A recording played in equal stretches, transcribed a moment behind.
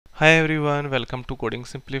Hi everyone, welcome to Coding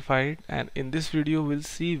Simplified, and in this video we'll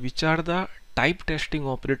see which are the type testing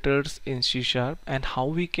operators in C# and how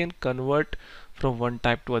we can convert from one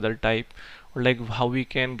type to other type, or like how we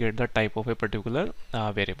can get the type of a particular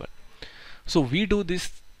variable. So we do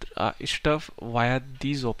this stuff via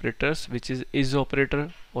these operators, which is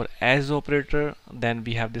operator or as operator. Then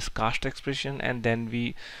we have this cast expression, and then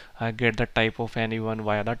we get the type of anyone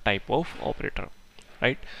via the type of operator,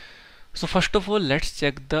 right? So first of all, let's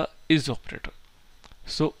check the is operator.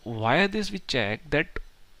 So via this we check that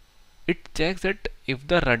it checks that if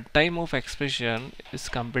the runtime of expression is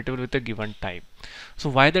compatible with a given type. So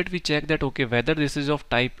why that we check that, okay, whether this is of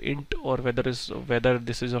type int or whether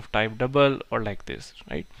this is of type double or like this,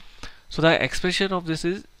 right? So the expression of this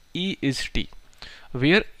is e is t,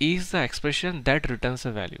 where e is the expression that returns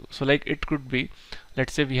a value. So like it could be,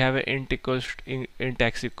 let's say we have a int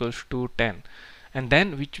x equals to 10, and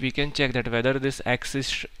then which we can check that whether this x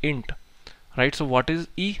is int, right? So what is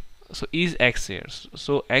e? So e is x here.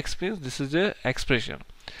 So x means this is a expression.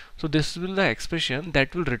 So this will the expression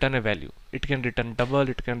that will return a value. It can return double,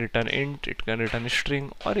 it can return int, it can return a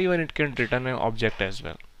string, or even it can return an object as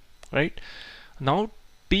well, right? Now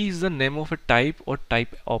t is the name of a type or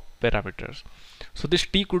type of parameters. So this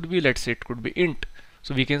t could be, let's say it could be int.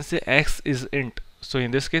 So we can say x is int. So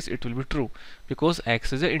in this case it will be true because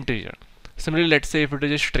x is an integer. Similarly, let's say if it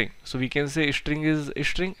is a string, so we can say string is a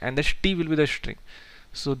string and the t will be the string.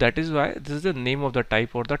 So that is why this is the name of the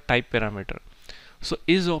type or the type parameter. So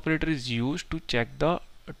is operator is used to check to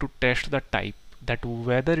test the type, that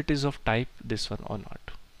whether it is of type this one or not.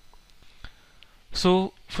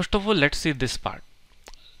 So first of all, let's see this part.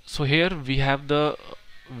 So here we have the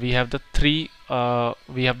three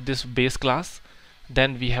we have this base class,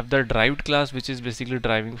 then we have the derived class which is basically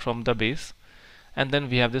deriving from the base, and then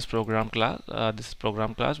we have this program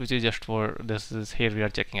class which is just for this is here we are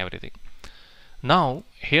checking everything. Now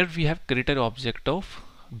here we have created object of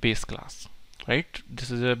base class, right?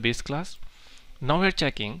 This is a base class. Now we are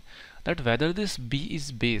checking that whether this b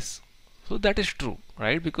is base. So that is true,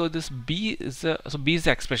 right? Because this b is b is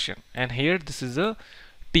the expression, and here this is a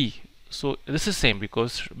t. So this is same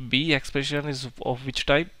because b expression is of which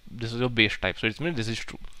type? This is a base type, so it means this is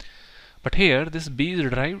true. But here this b is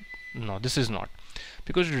derived. No, this is not,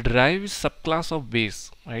 because derived is subclass of base,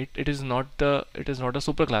 right? It is not a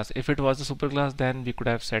superclass. If it was a superclass, then we could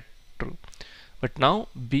have said true. But now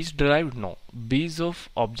b is derived. No, b is of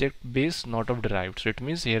object base, not of derived. So it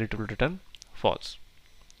means here it will return false,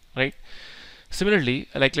 right? Similarly,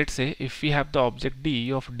 like let's say if we have the object d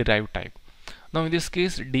of derived type. Now in this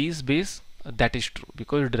case d is base, that is true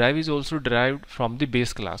because derive is also derived from the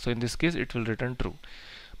base class. So in this case it will return true.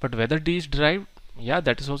 But whether d is derived, yeah,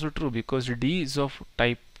 that is also true because d is of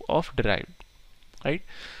type of derived, right?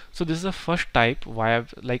 So this is the first type via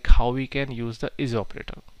like how we can use the is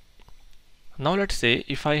operator. Now let's say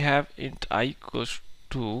if I have int i equals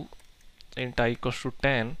to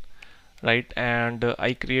 10, right, and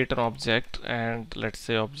I create an object, and let's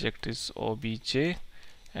say object is obj,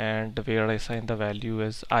 and where I assign the value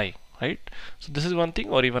as I, right? So this is one thing,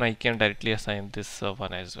 or even I can directly assign this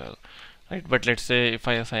one as well, right? But let's say if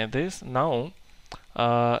I assign this now,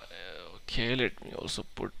 okay, let me also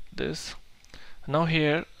put this. Now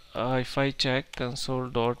here if I check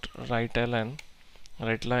console.write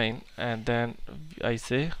line, and then I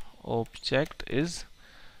say object is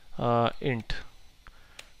int,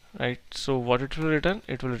 right? So what it will return?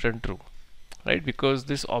 It will return true, right? Because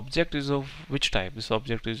this object is of which type? This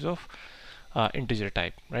object is of integer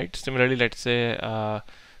type, right? Similarly, let's say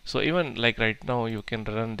so even like right now you can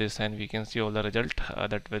run this and we can see all the result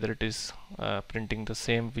that whether it is printing the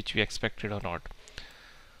same which we expected or not.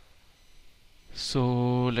 So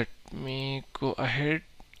let me go ahead,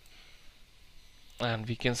 and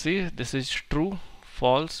we can see this is true,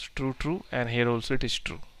 false, true, true, and here also it is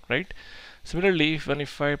true, right? Similarly, even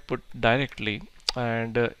if I put directly,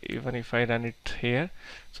 and even if I run it here,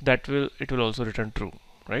 so it will also return true,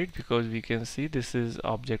 right? Because we can see this is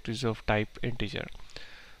object is of type integer.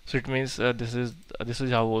 So it means this is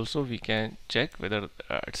how also we can check whether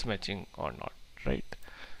it's matching or not, right?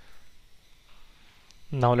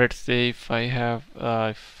 Now let's say if I have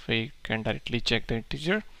if I can directly check the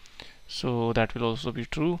integer, so that will also be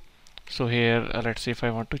true. So here let's say if I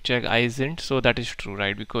want to check I is int, so that is true,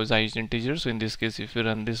 right? Because I is integer. So in this case if you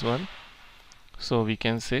run this one, so we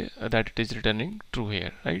can say that it is returning true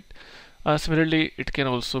here, right? Similarly, it can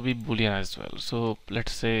also be boolean as well. So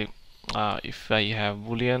let's say if I have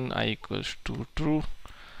boolean I equals to true,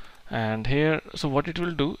 and here, so what it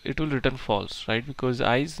will do, it will return false, right? Because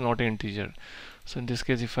I is not an integer. So in this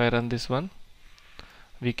case if I run this one,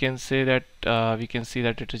 we can say that we can see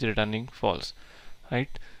that it is returning false, right?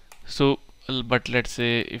 So but let's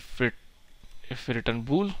say if we return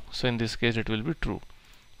bool, so in this case it will be true,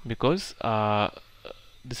 because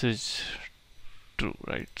this is true,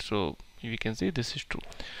 right? So we can say this is true.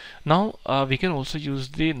 Now we can also use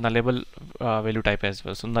the nullable value type as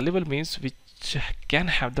well. So nullable means which can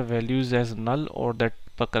have the values as null or that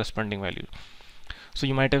corresponding value. So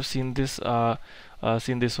you might have seen this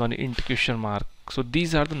one int question mark. So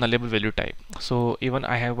these are the nullable value type. So even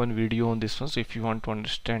I have one video on this one. So if you want to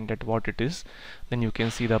understand that what it is, then you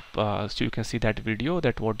can see the so you can see that video,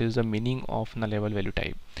 that what is the meaning of nullable value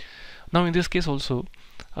type. Now in this case also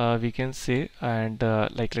we can say, and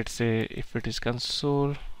like let's say if it is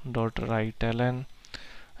console dot write ln,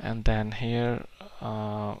 and then here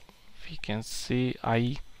we can say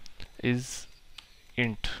I is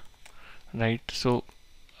int, right? So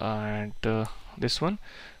and this one,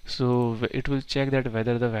 so it will check that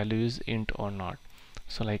whether the value is int or not.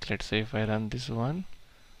 So like let's say if I run this one,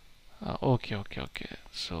 okay,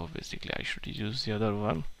 so basically I should use the other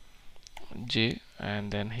one, j,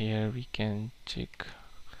 and then here we can check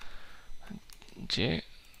j.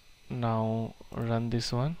 Now run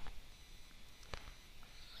this one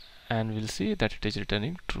and we'll see that it is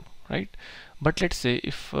returning true, right? But let's say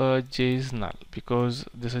if j is null, because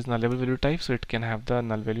this is nullable value type, so it can have the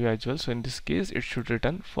null value as well. So in this case it should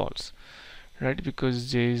return false, right?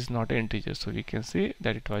 Because j is not an integer, so we can say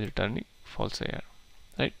that it was returning false here,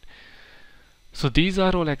 right? So these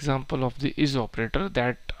are all example of the is operator,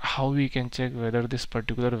 that how we can check whether this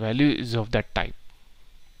particular value is of that type,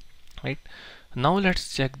 right? Now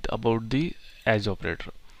let's check about the as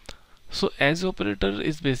operator. So as operator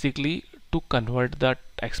is basically to convert that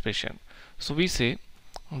expression. So we say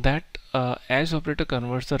that as operator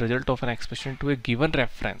converts the result of an expression to a given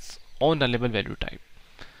reference on nullable value type.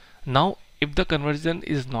 Now if the conversion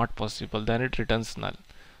is not possible, then it returns null.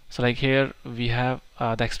 So like here we have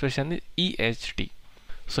the expression is eht.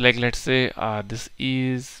 So like let's say this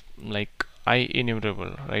is like I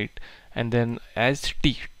enumerable, right? And then as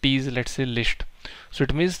t is let's say list. So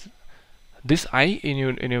it means this I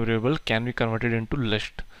enumerable can be converted into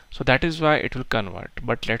list. So that is why it will convert.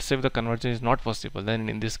 But let's say if the conversion is not possible, then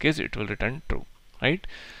in this case it will return true, right?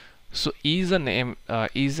 So e is a name,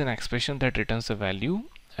 is an expression that returns a value,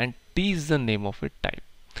 and t is the name of its type.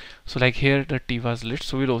 So like here the t was list.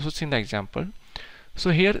 So we'll also see in the example. So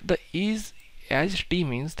here the is as t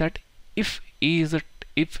means that if e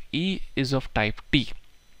is of type t,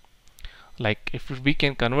 like if we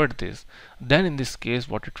can convert this, then in this case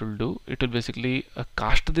what it will do, it will basically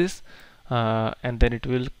cast this and then it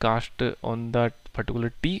will cast on that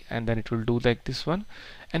particular t, and then it will do like this one,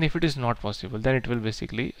 and if it is not possible, then it will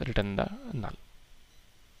basically return the null,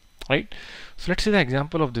 right? So let's see the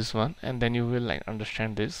example of this one, and then you will like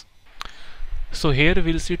understand this. So here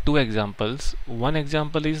we'll see two examples. One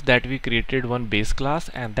example is that we created one base class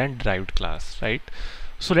and then derived class, right?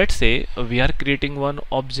 So let's say we are creating one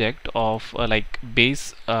object of like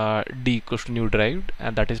base d equals to new derived,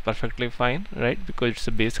 and that is perfectly fine, right? Because it's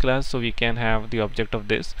a base class, so we can have the object of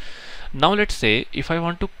this. Now let's say if I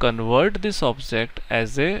want to convert this object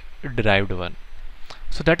as a derived one,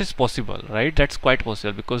 so that is possible, right? That's quite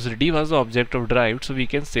possible because d was the object of derived, so we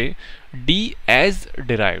can say d as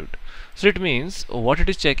derived. So it means what it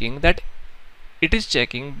is checking, that it is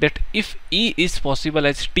checking that if e is possible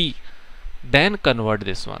as t, then convert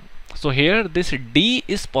this one. So here this d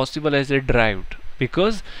is possible as a derived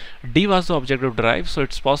because d was the object of derived, so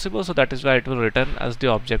it's possible, so that is why it will return as the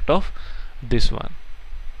object of this one,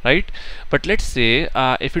 right? But let's say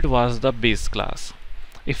if it was the base class,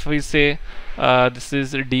 if we say this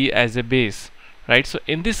is d as a base, right? So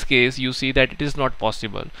in this case you see that it is not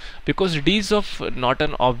possible because d is of not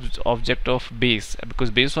an object of base, because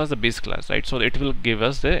base was the base class, right? So it will give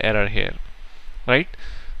us the error here, right?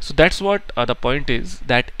 So that's what the point is,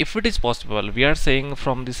 that if it is possible, we are saying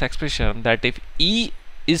from this expression that if e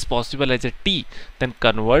is possible as a t, then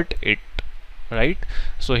convert it, right?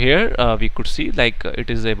 So here we could see like it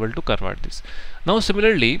is able to convert this. Now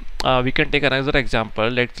similarly we can take another example.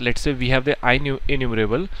 Let's say we have the I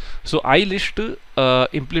enumerable. So I list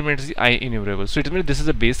implements the I enumerable. So it means this is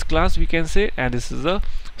a base class, we can say, and this is a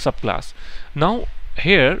subclass. Now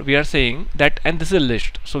here we are saying that, and this is a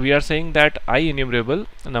list, so we are saying that I enumerable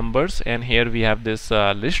numbers, and here we have this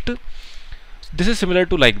list. This is similar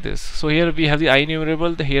to like this. So here we have the I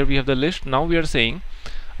enumerable, here we have the list. Now we are saying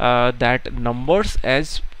that numbers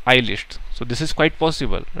as I list. So this is quite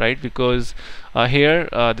possible, right? Because here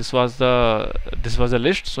this was a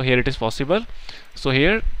list, so here it is possible. So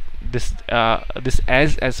here this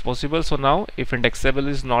as possible. So now if indexable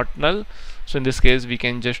is not null, So in this case we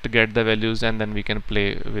can just get the values and then we can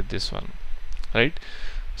play with this one, right?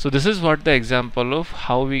 So this is what the example of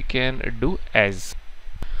how we can do as.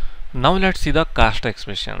 Now let's see the cast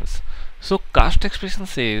expressions. So cast expression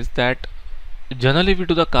says that generally we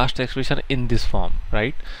do the cast expression in this form,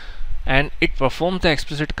 right? And it performs the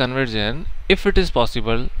explicit conversion if it is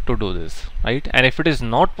possible to do this, right? And if it is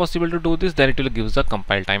not possible to do this, then it will give the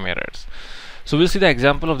compile time errors. So we'll see the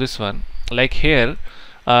example of this one. Like here,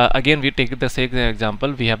 again we take the same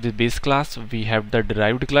example. We have the base class, we have the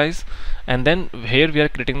derived class, and then here we are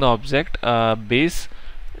creating the object base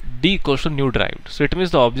d equals to new derived. So it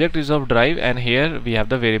means the object is of drive, and here we have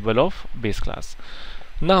the variable of base class.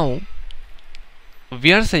 Now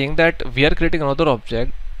we are saying that we are creating another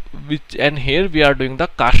object which, and here we are doing the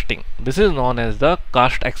casting. This is known as the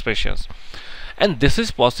cast expressions, and this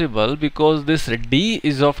is possible because this d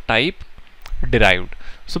is of type derived.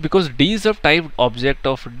 So because d is of type object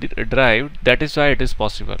of derived, that is why it is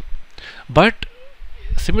possible. But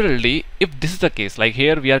similarly, if this is the case, like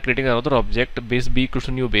here we are creating another object base b equals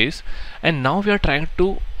to new base, and now we are trying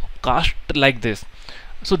to cast like this.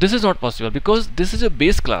 So this is not possible because this is a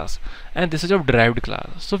base class and this is a derived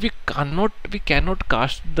class. So we cannot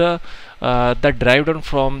cast the derived one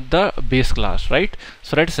from the base class, right?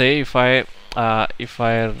 So let's say if I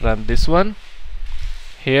run this one,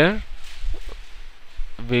 here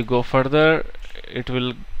we go further, it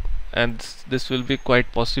will, and this will be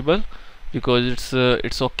quite possible because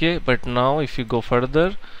it's okay. But now if you go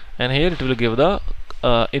further, and here it will give the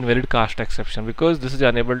invalid cast exception because this is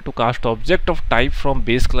unable to cast object of type from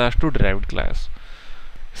base class to derived class.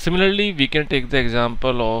 Similarly, we can take the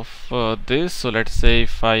example of this. So let's say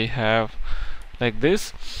if I have like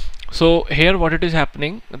this, so here what it is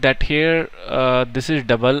happening, that here this is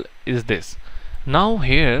double is this. Now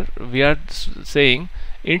here we are saying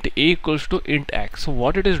int a equals to int x. So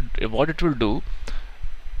what it will do,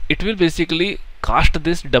 it will basically cast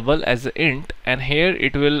this double as an int, and here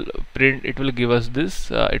it will print, it will give us this,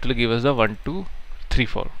 it will give us the 1 2 3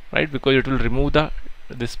 4, right? Because it will remove the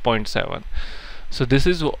this 0.7. So this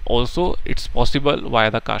is also, it's possible via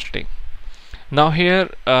the casting. Now here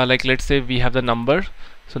like let's say we have the number.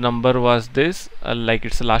 So number was this, like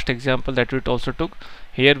it's the last example that we also took.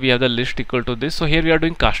 Here we have the list equal to this. So here we are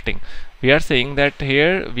doing casting. We are saying that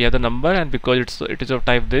here we have the number, and because it is of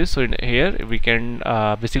type this, so in here we can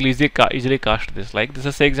basically easily cast this. Like this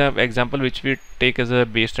is the example which we take as a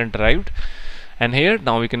base and derived, and here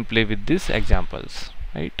now we can play with these examples,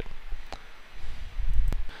 right?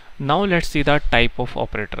 Now let's see the type of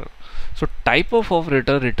operator. So type of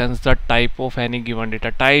operator returns the type of any given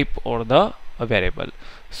data type or the variable.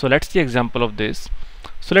 So let's see example of this.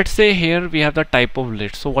 So let's say here we have the type of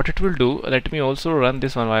list. So what it will do, let me also run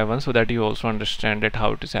this one by one so that you also understand that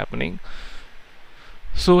how it is happening.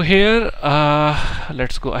 So here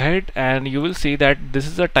let's go ahead, and you will see that this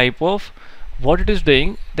is a type of what it is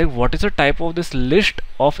doing. Then what is the type of this list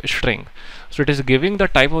of string? So it is giving the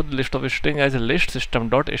type of the list of string as a list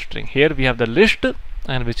system.string. Here we have the list,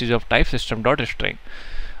 and which is of type system.string.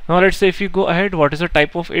 Now let's say if you go ahead, what is the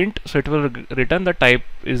type of int? So it will return the type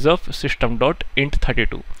is of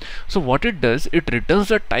system.int32. So what it does, it returns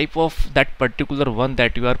the type of that particular one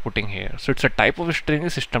that you are putting here. So it's a type of string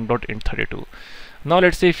is system.int32. Now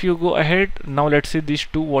let's say if you go ahead, now let's see these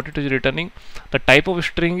two, what it is returning. The type of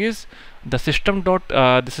string is the system dot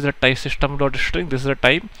this is a type system dot string, this is a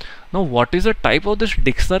type. Now what is the type of this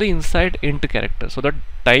dictionary inside int character? So the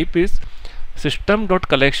type is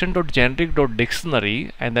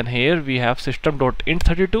system.collection.generic.dictionary, and then here we have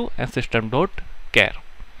system.int32 and system.char.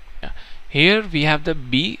 Here we have the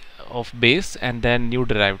b of base and then new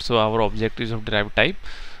derived. So our object is of derived type.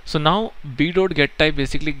 So now b.getType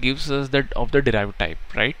basically gives us that of the derived type,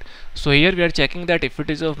 right? So here we are checking that if it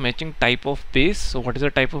is of matching type of base, so what is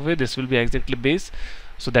the type of base? This will be exactly base.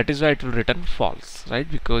 So that is why it will return false,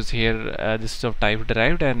 right? Because here this is of type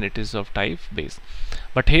derived and it is of type base.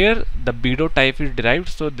 But here the b.type is derived,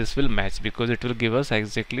 so this will match because it will give us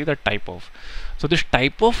exactly the type of. So this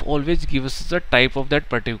type of always gives us the type of that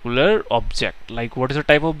particular object. Like what is the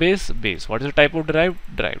type of base? Base. What is the type of derived?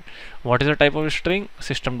 Derived. What is the type of string?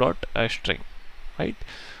 System.string, right?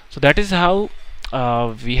 So that is how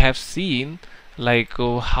we have seen like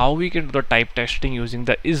how we can do the type testing using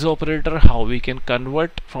the is operator, how we can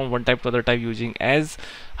convert from one type to other type using as,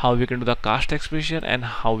 how we can do the cast expression, and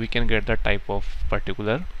how we can get the type of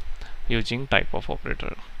particular using type of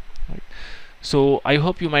operator, right? So I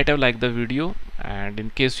hope you might have liked the video, and in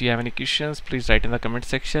case you have any questions, please write in the comment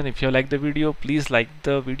section. If you have liked the video, please like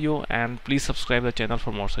the video and please subscribe the channel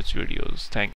for more such videos. Thank you.